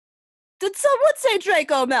Did someone say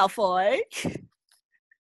Draco Malfoy? Why'd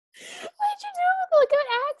you do it with a good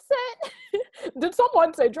accent? Did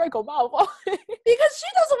someone say Draco Malfoy? Because she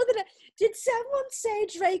does it with an. Did someone say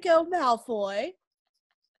Draco Malfoy?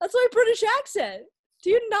 That's my British accent.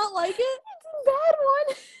 Do you not like it? It's a bad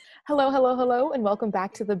one. Hello, and welcome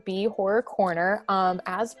back to the B Horror Corner.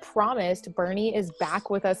 As promised, Bernie is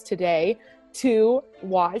back with us today to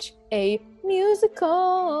watch a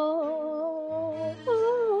musical.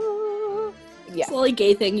 Yes. It's the only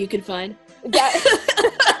gay thing you can find. Yeah.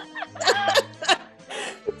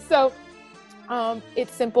 So,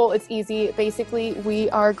 it's simple, it's easy. Basically, we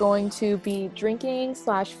are going to be drinking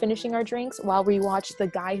 / finishing our drinks while we watch The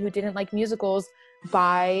Guy Who Didn't Like Musicals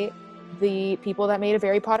by the people that made a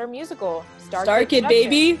Harry Potter musical. StarKid,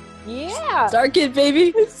 baby. Yeah. StarKid,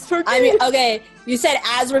 baby. StarKid. I mean, okay, you said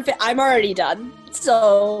as we're I'm already done.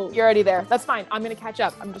 So. You're already there. That's fine. I'm going to catch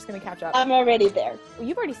up. I'm just going to catch up. I'm already there. Well,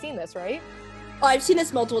 you've already seen this, right? Oh, I've seen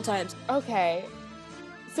this multiple times. Okay.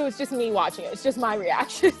 So it's just me watching it. It's just my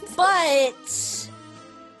reactions. But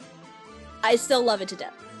I still love it to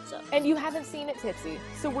death. So. And you haven't seen it, Tipsy.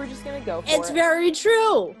 So we're just going to go for it. It's very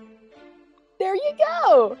true. There you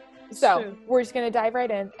go. It's so true. We're just going to dive right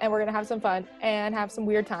in and we're going to have some fun and have some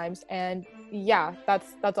weird times. And yeah,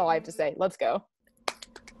 that's all I have to say. Let's go.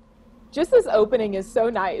 Just this opening is so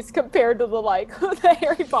nice compared to the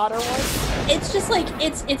Harry Potter one. It's just like,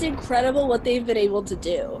 it's incredible what they've been able to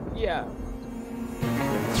do. Yeah.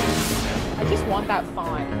 I just want that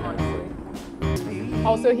font, honestly.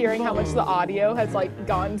 Also hearing how much the audio has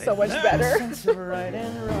gone so much better.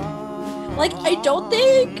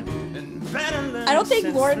 I don't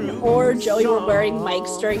think Lauren or Joey were wearing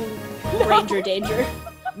mics during Ranger Danger.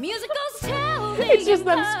 Musicals tell me It's just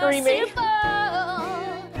them screaming.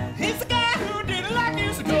 He's the guy who didn't like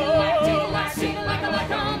musicals.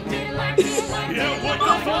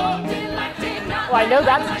 Well, I know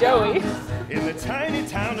that's Joey. In the tiny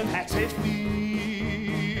town of Hatchetfield,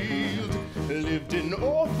 lived an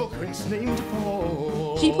awful prince named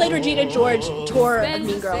Paul. She played Regina George tour of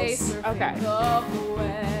Mean Girls. Okay.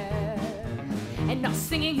 And not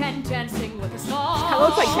singing and dancing with a song. Kind of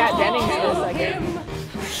looks like Kat Dennings for a second.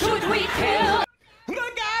 Should we kill? The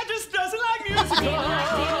guy just doesn't like musicals.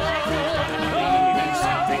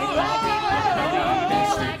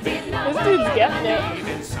 This dude's getting it.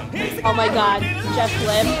 Oh my god, Jeff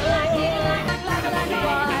Lim.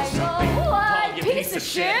 What piece of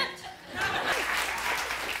shit?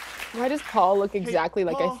 Why does Paul look exactly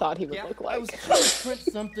like I thought he would look I was like? trying to print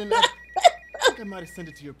something. I think I might have sent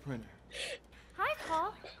it to your printer. Hi,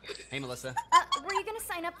 Paul. Hey, Melissa. Were you gonna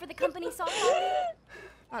sign up for the company softball?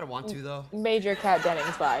 I don't want to, though. Major Kat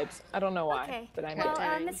Dennings vibes. I don't know why, Okay. but I'm Well,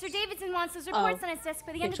 into it. Mr. Davidson wants those reports on his desk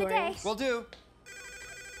by the end of the day. Will do.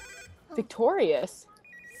 Victorious.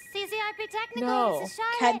 CCIP Technical, No. this is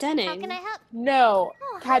Charlotte. Kat How Dennings. can I help? No.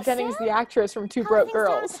 Oh, hi, Kat Dennings, Sam. the actress from Two How Broke are things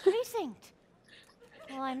down Girls. at the precinct?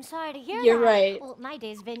 Well, I'm sorry to hear You're that. right. Well, my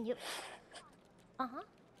day's been you. Uh-huh.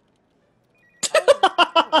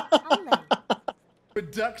 I'm late.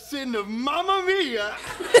 Production of Mamma Mia.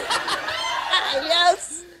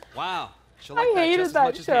 Yes. Wow. She'll I like that hated just as that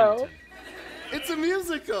much as show. Hamilton. It's a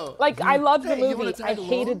musical. I loved the Hey, you wanna movie. tag I along?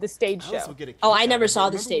 hated the stage I also show. get a kick Oh, I out never of it. saw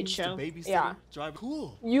the Remember stage when we show. used to babysit Yeah. her? Drive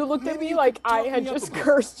cool. You looked at Maybe me you like could I talk had me up just a bit.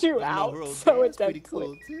 cursed you I know out her old so band's pretty intensely.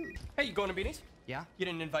 cool too. Hey, you going to Beanie's? Yeah? You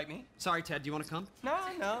didn't invite me? Sorry, Ted. Do you want to come? No.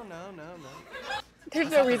 There's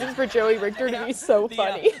no reason for Joey Richter to be so The,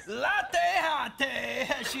 funny. latte hottie.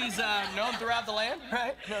 She's known throughout the land,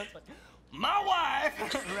 right? No, it's like, my wife,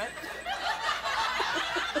 right?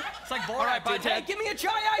 It's like Borat, All right, bye, dude. Hey, Ted. give me a chai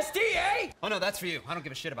iced tea, eh? Oh, no, that's for you. I don't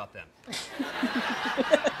give a shit about them.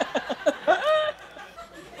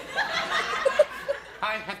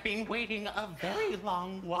 I have been waiting a very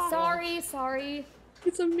long while. Sorry.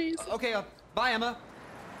 It's amazing. Okay, bye, Emma.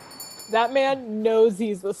 That man knows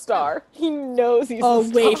he's the star. He knows he's Oh, the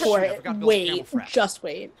star. wait for I it. forgot Bill's Wait. camel frat. Just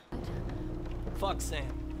wait. Fuck Sam.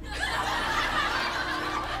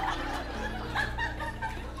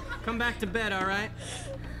 Come back to bed, all right?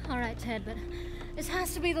 All right, Ted, but this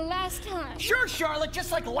has to be the last time. Sure, Charlotte,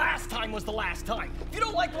 just like last time was the last time. If you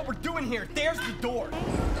don't like what we're doing here, there's the door.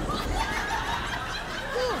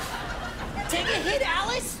 Take a hit,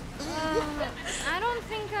 Alice. I don't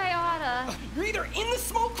think I oughta. You're either in the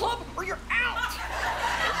smoke club or you're out.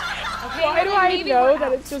 Okay, Why do well, I maybe know we're that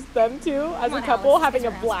out. it's just them two as Come a on, couple Alice, having a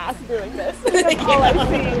get your blast doing this? That's all I see.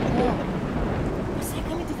 What's that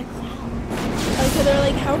coming to the cloud? So they're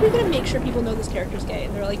like, how are we gonna make sure people know this character's gay?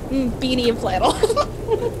 And they're like, beanie and flannel.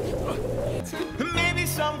 Maybe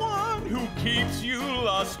someone who keeps you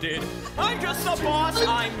lusted. I'm just a boss,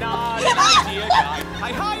 I'm not an idea guy.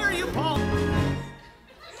 I hire you, Paul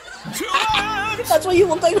That's what you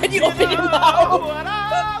look like when you open your mouth. What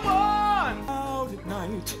I want out at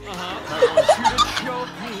night. I want you to choke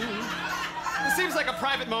me. This seems like a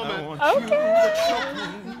private I moment. want you to choke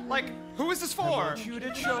me. Like, who is this I for? want you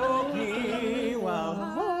to choke me while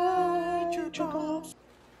I jerk off.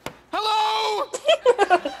 Hello?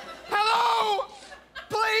 Hello?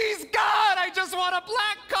 Please, God, I just want a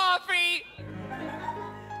black coffee.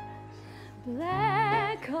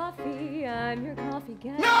 Black coffee, I'm your coffee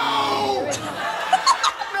guy. No!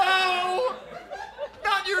 No!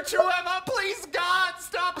 Not you too, Emma. Please, God,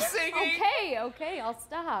 stop singing. Okay, I'll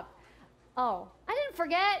stop. Oh, I didn't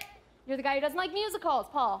forget. You're the guy who doesn't like musicals,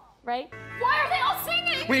 Paul, right? Why are they all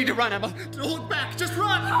singing? We need to run, Emma. Don't look back. Just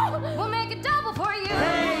run. We'll make a double for you.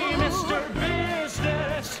 Hey, Mr.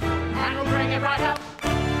 Business, and we'll bring it right up.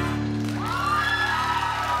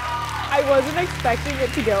 I wasn't expecting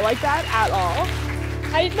it to go like that at all.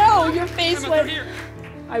 I know, your face Emma, went. through here.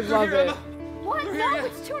 I Through love here, it. Emma. What? Through No, here, yeah.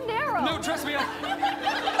 it's too narrow. No, trust me. I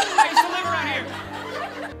used to live around here.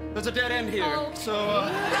 There's a dead end here, Oh. so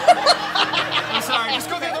I'm sorry. Just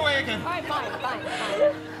go the other way again. All right, fine.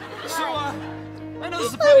 So I know this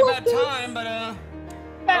is a pretty bad time, but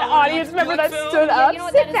That audience member that stood up, You know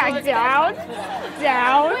what, sit that is back always down. bad.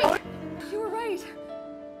 Down. Wait, you were right.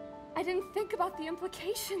 I didn't think about the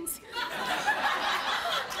implications.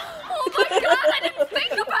 Oh my God, I didn't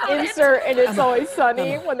think about it. Insert and It's Always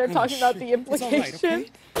Sunny when they're talking about the it's all right, implication.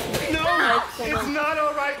 okay? No, it's not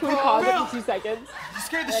all right, Can we Paul. pause it for 2 seconds? You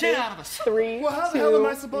scared the shit out of us. 3, Well, how the 2, hell am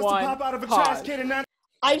I supposed 1, to pop out of a pause. trash can and not?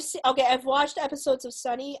 I've watched episodes of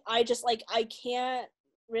Sunny. I can't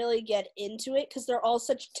really get into it because they're all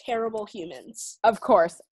such terrible humans. Of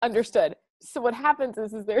course, understood. So what happens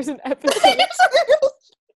is there's an episode.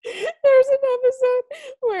 There's an episode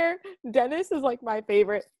where Dennis is like my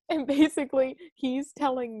favorite, and basically he's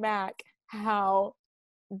telling Mac how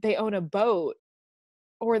they own a boat,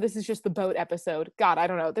 or this is just the boat episode. God, I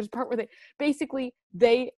don't know. There's a part where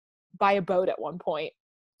they buy a boat at one point,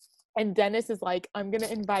 and Dennis is like, I'm gonna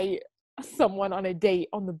invite someone on a date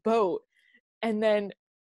on the boat, and then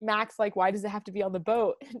Mac's like, why does it have to be on the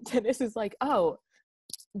boat? And Dennis is like, oh,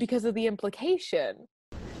 because of the implication.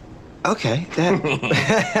 Okay,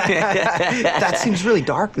 that seems really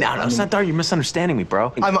dark. No, it's not dark. You're misunderstanding me,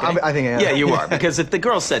 bro. I think I am. Yeah, you are. Because if the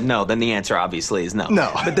girl said no, then the answer obviously is no.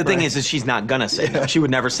 No, But the thing right. is she's not gonna say no. She would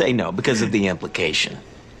never say no because of the implication.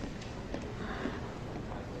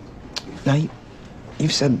 Now,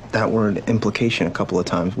 you've said that word implication a couple of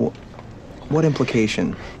times. What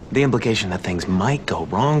implication? The implication that things might go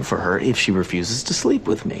wrong for her if she refuses to sleep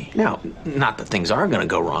with me. Now, not that things are gonna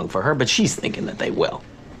go wrong for her, but she's thinking that they will.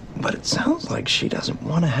 But it sounds like she doesn't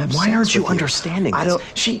want to have Why sex aren't you with understanding I this? don't.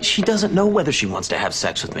 She doesn't know whether she wants to have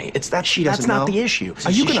sex with me. It's that She doesn't That's not know? the issue.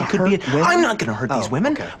 Are you gonna hurt women? I'm not gonna hurt these Oh,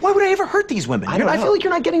 women. okay. Why would I ever hurt these women? I don't I know. feel like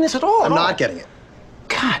you're not getting this at all. I'm not getting it.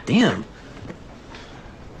 God damn.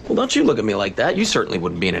 Well, don't you look at me like that. You certainly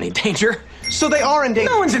wouldn't be in any danger. So they are in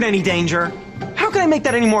danger. No one's in any danger. How can I make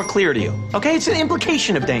that any more clear to you? Okay, it's an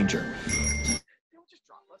implication of danger.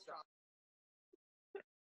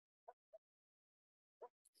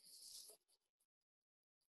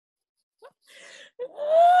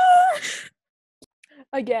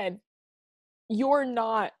 Again, you're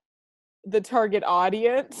not the target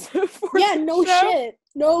audience for Yeah, the no show. shit.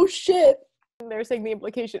 No shit. And they're saying the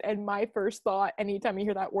implication, and my first thought anytime you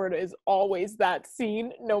hear that word is always that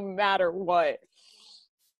scene, no matter what.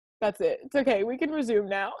 That's it. It's okay. We can resume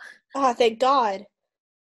now. Ah, thank God.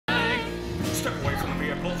 Step away from the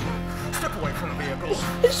vehicle. Step away from the vehicle.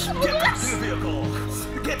 Get back in the vehicle.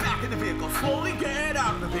 Get back in the vehicle. Slowly get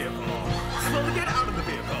out of the vehicle. Slowly get out of the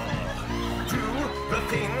vehicle. Do the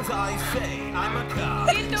things I say. I'm a cop.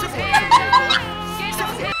 Get those Step away hands from the vehicle. up. Get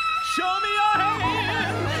those hands. Show me your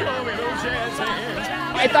hands. Show me those hands.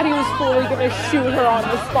 I thought he was fully gonna shoot her on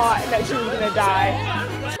the spot and that she was gonna die.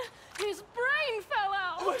 His brain fell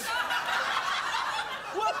out.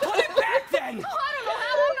 Well, put it back then. Oh, I don't know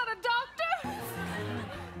how. I'm not a doctor.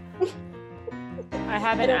 I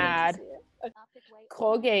have an ad.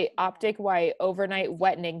 Colgate Optic White Overnight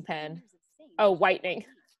Whitening Pen. Oh, whitening.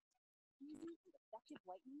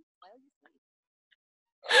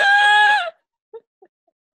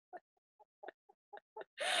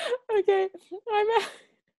 Okay, I'm at.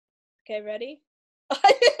 Okay, ready? 3,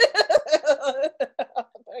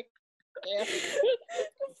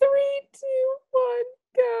 2, 1,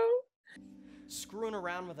 go. Screwing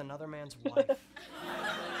around with another man's wife. Ted,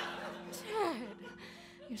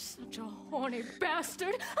 you're such a horny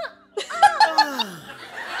bastard.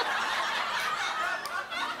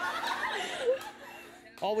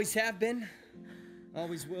 Always have been,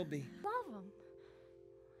 always will be. Love him.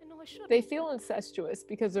 I know I should. They feel incestuous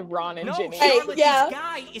because of Ron and No, Ginny. Charlotte, yeah. this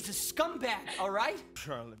guy is a scumbag, all right?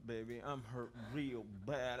 Charlotte, baby, I'm hurt real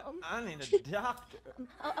bad. I need a doctor.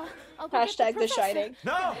 I'll go get the Hashtag The professor. Shining.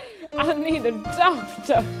 No! I need a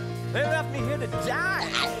doctor. They left me here to die.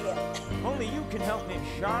 Only you can help me,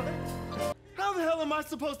 Charlotte. How the hell am I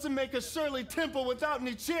supposed to make a Shirley Temple without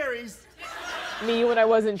any cherries? Me when I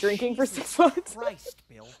wasn't drinking for 6 months. Christ,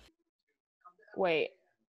 Bill. Wait,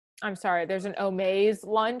 I'm sorry. There's an Omaze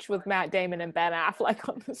lunch with Matt Damon and Ben Affleck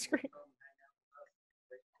on the screen.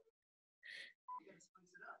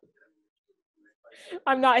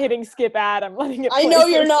 I'm not hitting skip ad. I'm letting it play. I know for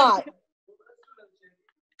you're a not. second.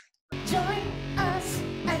 Join us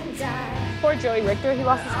and die. Poor Joey Richter. He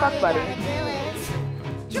lost his fuck buddy.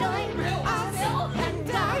 Join us and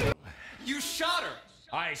die. You shot her.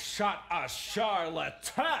 I shot a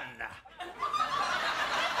charlatan.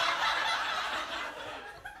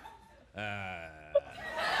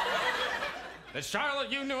 The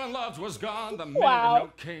Charlotte you knew and loved was gone. The minute Wow. a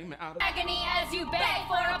note came out of Agony as you beg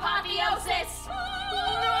for apotheosis.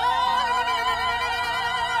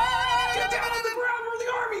 Get down on the ground, we're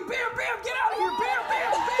the army! Bam, bam, get out of here! Bam,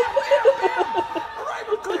 bam, bam, bam, bam! All right,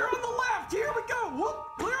 we're clear on the left. Here we go. Whoop,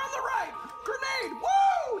 clear on the right. Grenade.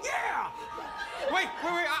 Woo! Yeah! Wait,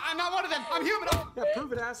 I'm not one of them. I'm human. Yeah,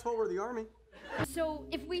 prove it, asshole. We're the army. So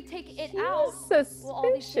if we take it Feels out, will all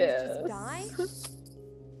these things just suspicious. die?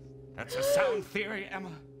 That's a sound theory, Emma.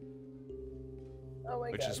 Oh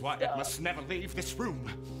my Which God, is why stop. it must never leave this room.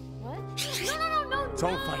 What? No.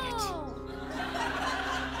 Don't fight it.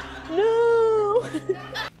 No.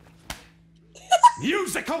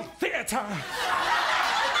 Musical theater.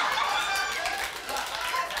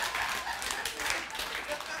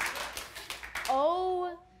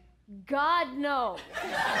 Oh, God, no.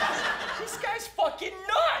 This guy's fucking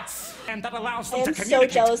nuts! And that allows them I to am so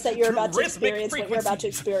communicate jealous that you're through about to rhythmic experience what you're about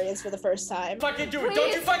to frequencies. experience for the first time. Fucking do it!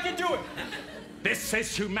 Don't you fucking do it! This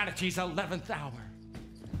is humanity's 11th hour.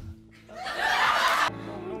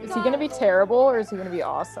 Is he gonna be terrible or is he gonna be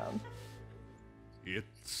awesome?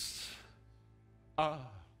 It's a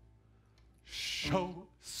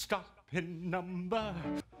show-stopping number.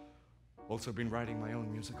 Also been writing my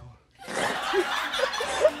own musical.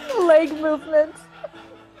 Leg movements.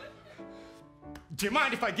 Do you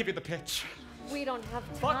mind if I give you the pitch? We don't have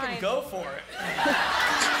time. Fucking go for it.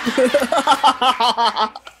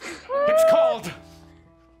 It's called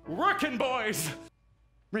Working Boys.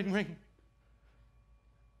 Ring, ring.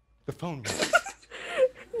 The phone rings.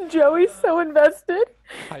 Joey's so invested.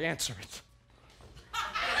 I answer it.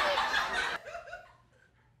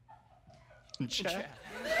 Chat.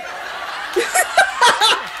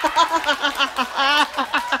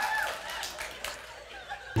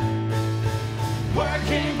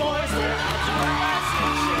 Working boys, we're out to harass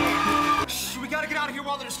and shame. Shh, we gotta get out of here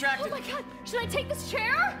while they're distracted. Oh my God, should I take this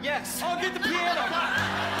chair? Yes, I'll get the piano.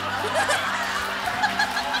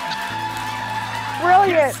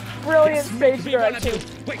 Brilliant, brilliant Yes, stage me wanna direction. do-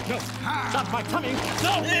 Wait, no, not my tummy.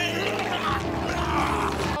 No.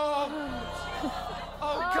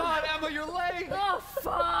 Oh God, Emma, your leg. Oh,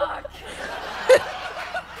 fuck.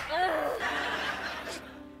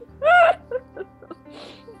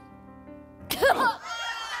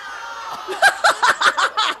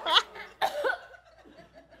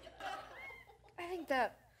 I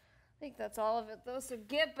think that's all of it, though, so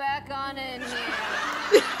get back on in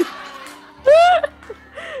here.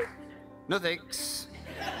 No thanks.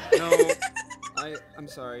 No, I'm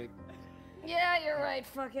sorry. Yeah, you're right,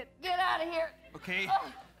 fuck it. Get out of here. Okay.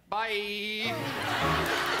 Oh. Bye.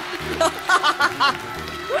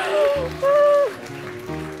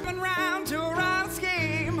 Round to a round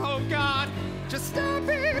scheme. Oh God, just stop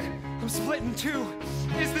it. I'm split in two.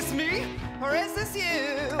 Is this me or is this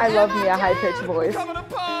you? I love Mia high-pitched voice. Coming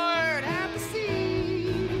apart at the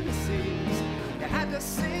seams. You had to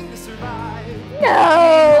sing to survive.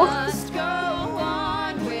 No. Must go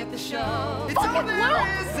on with the show. It's Fucking all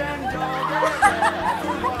there is and all there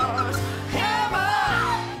ever was. Emma,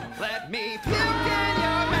 let me puke in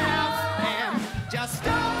your mouth and just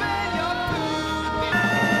open your poop.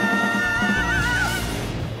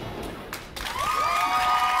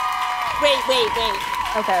 Wait.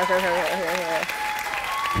 Okay.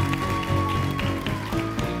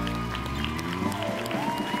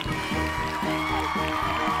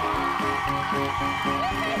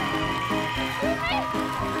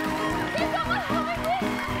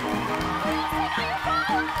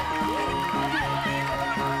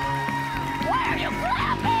 Why are you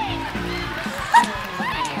clapping?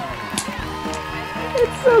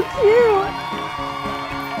 It's so cute.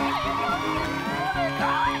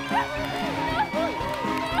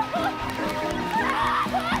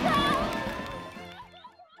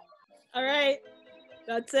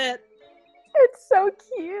 That's it. It's so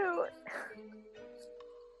cute.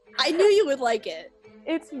 I knew you would like it.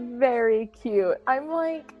 It's very cute. I'm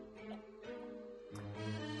like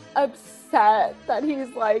upset that he's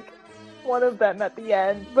like one of them at the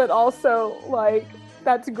end, but also like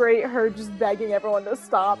that's great, her just begging everyone to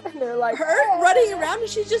stop, and they're like Her running around and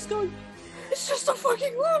she's just going, it's just a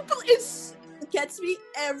fucking loop. It gets me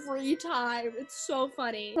every time. It's so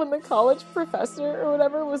funny. When the college professor or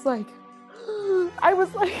whatever was like, I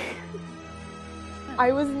was like,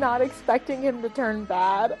 I was not expecting him to turn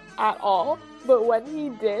bad at all, but when he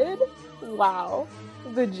did, wow.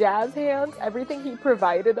 The jazz hands, everything he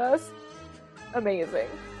provided us, amazing.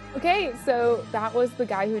 Okay, so that was the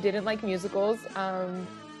guy who didn't like musicals.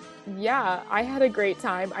 Yeah, I had a great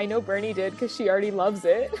time. I know Bernie did because she already loves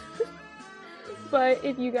it. But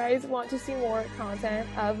if you guys want to see more content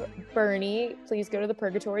of Bernie, please go to the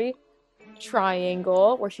Purgatory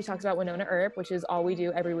Triangle, where she talks about Winona Earp, which is all we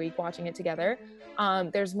do every week, watching it together.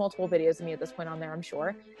 There's multiple videos of me at this point on there, I'm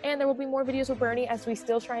sure. And there will be more videos with Bernie as we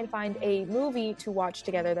still try and find a movie to watch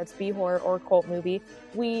together that's B-horror or cult movie.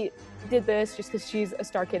 We did this just because she's a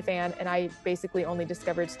StarKid fan, and I basically only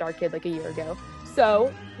discovered StarKid like a year ago.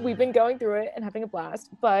 So we've been going through it and having a blast.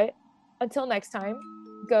 But until next time,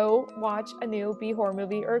 go watch a new B-horror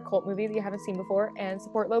movie or a cult movie that you haven't seen before and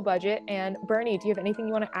support low budget. And Bernie, do you have anything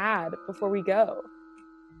you want to add before we go?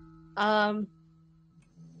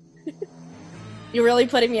 You're really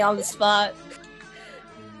putting me on the spot.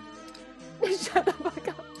 Shut the fuck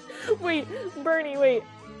up. Wait, Bernie, wait.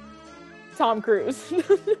 Tom Cruise.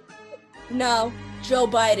 No, Joe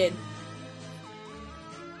Biden.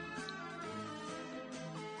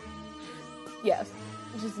 Yes.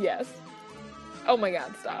 Just yes. Oh my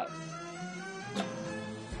god, stop.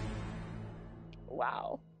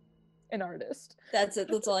 Wow. An artist. That's it.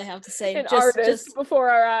 That's all I have to say. An artist before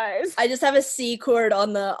our eyes. I just have a C chord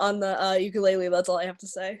on the ukulele. That's all I have to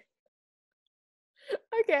say.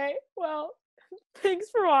 Okay, well, thanks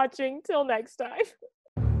for watching. Till next time.